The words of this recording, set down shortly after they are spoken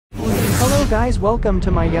guys, welcome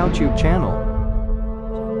to my YouTube channel.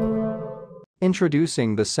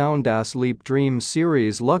 Introducing the SoundAsleep Dream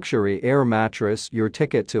Series Luxury Air Mattress, your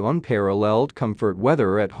ticket to unparalleled comfort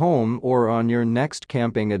whether at home or on your next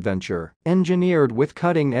camping adventure. Engineered with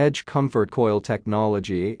cutting-edge ComfortCoil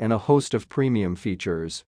technology and a host of premium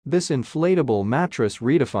features, this inflatable mattress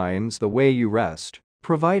redefines the way you rest,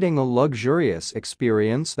 providing a luxurious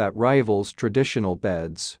experience that rivals traditional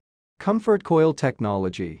beds. ComfortCoil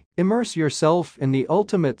Technology. Immerse yourself in the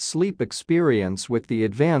ultimate sleep experience with the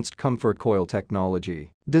advanced ComfortCoil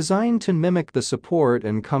technology. Designed to mimic the support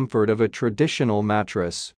and comfort of a traditional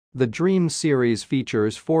mattress, the Dream Series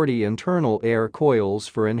features 40 internal air coils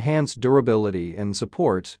for enhanced durability and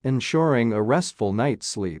support, ensuring a restful night's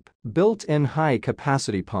sleep. Built-in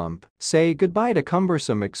high-capacity pump. Say goodbye to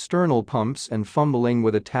cumbersome external pumps and fumbling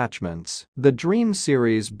with attachments. The Dream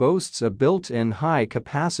Series boasts a built-in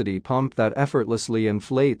high-capacity pump that effortlessly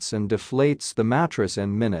inflates and deflates the mattress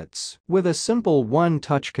in minutes. With a simple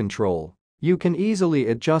one-touch control, you can easily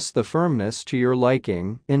adjust the firmness to your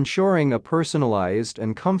liking, ensuring a personalized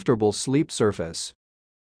and comfortable sleep surface.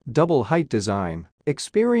 Double height design.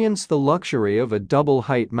 Experience the luxury of a double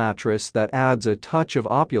height mattress that adds a touch of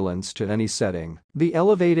opulence to any setting. The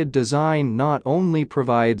elevated design not only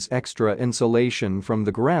provides extra insulation from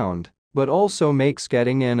the ground, but also makes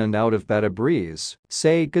getting in and out of bed a breeze.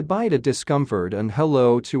 Say goodbye to discomfort and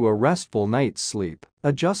hello to a restful night's sleep.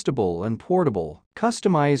 Adjustable and portable.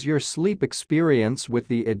 Customize your sleep experience with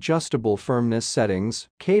the adjustable firmness settings,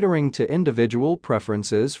 catering to individual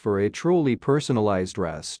preferences for a truly personalized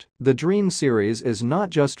rest. The Dream Series is not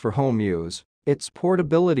just for home use. Its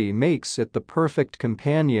portability makes it the perfect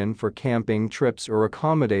companion for camping trips or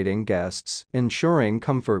accommodating guests, ensuring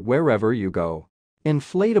comfort wherever you go.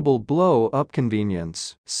 Inflatable blow-up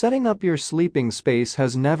convenience. Setting up your sleeping space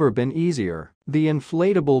has never been easier. The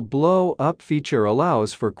inflatable blow-up feature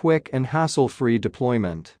allows for quick and hassle-free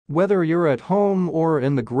deployment. Whether you're at home or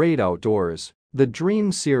in the great outdoors, the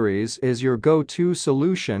Dream Series is your go-to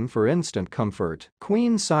solution for instant comfort.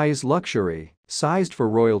 Queen-size luxury. Sized for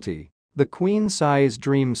royalty. The queen-size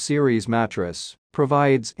Dream Series mattress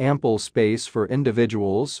provides ample space for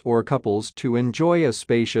individuals or couples to enjoy a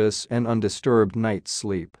spacious and undisturbed night's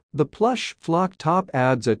sleep. The plush flock top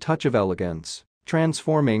adds a touch of elegance,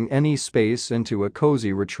 transforming any space into a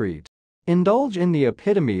cozy retreat. Indulge in the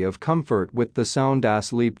epitome of comfort with the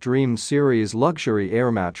SoundAsleep Dream Series Luxury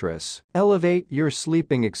Air Mattress. Elevate your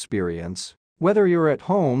sleeping experience. Whether you're at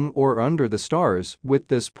home or under the stars, with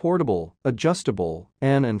this portable, adjustable,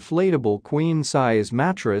 and inflatable queen-size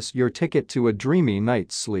mattress, your ticket to a dreamy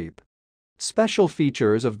night's sleep. Special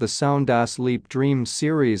features of the SoundAsleep Dream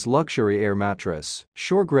Series Luxury Air Mattress.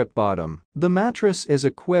 Shore-grip bottom. The mattress is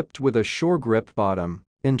equipped with a shore-grip bottom,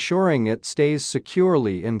 ensuring it stays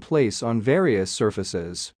securely in place on various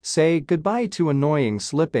surfaces. Say goodbye to annoying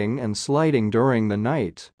slipping and sliding during the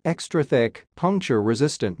night. Extra thick,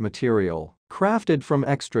 puncture-resistant material. Crafted from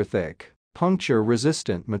extra-thick,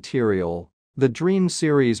 puncture-resistant material, the Dream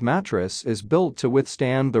Series mattress is built to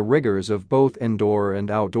withstand the rigors of both indoor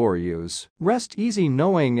and outdoor use. Rest easy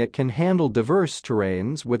knowing it can handle diverse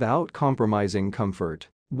terrains without compromising comfort.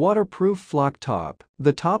 Waterproof flock top.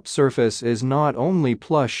 The top surface is not only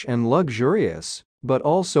plush and luxurious, but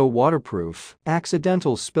also waterproof.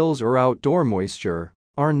 Accidental spills or outdoor moisture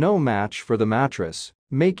are no match for the mattress,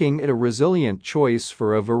 making it a resilient choice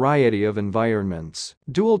for a variety of environments.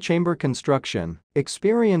 Dual chamber construction.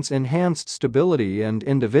 Experience enhanced stability and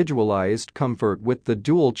individualized comfort with the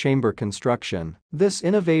dual chamber construction. This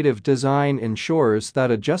innovative design ensures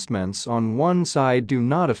that adjustments on one side do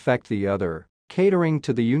not affect the other, catering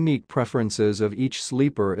to the unique preferences of each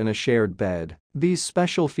sleeper in a shared bed. These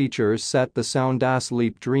special features set the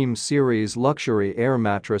SoundAsleep Dream Series Luxury Air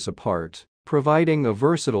Mattress apart, providing a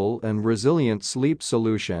versatile and resilient sleep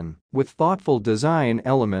solution with thoughtful design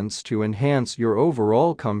elements to enhance your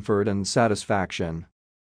overall comfort and satisfaction.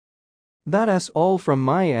 That's all from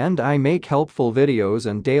my end. I make helpful videos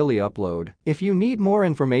and daily upload. If you need more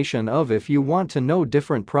information if you want to know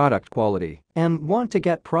different product quality and want to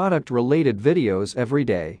get product related videos every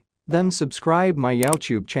day, then subscribe my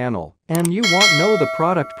YouTube channel. And you want know the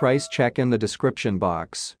product price, check in the description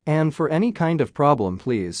box. And for any kind of problem,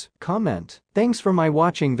 please comment. Thanks for my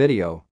watching video.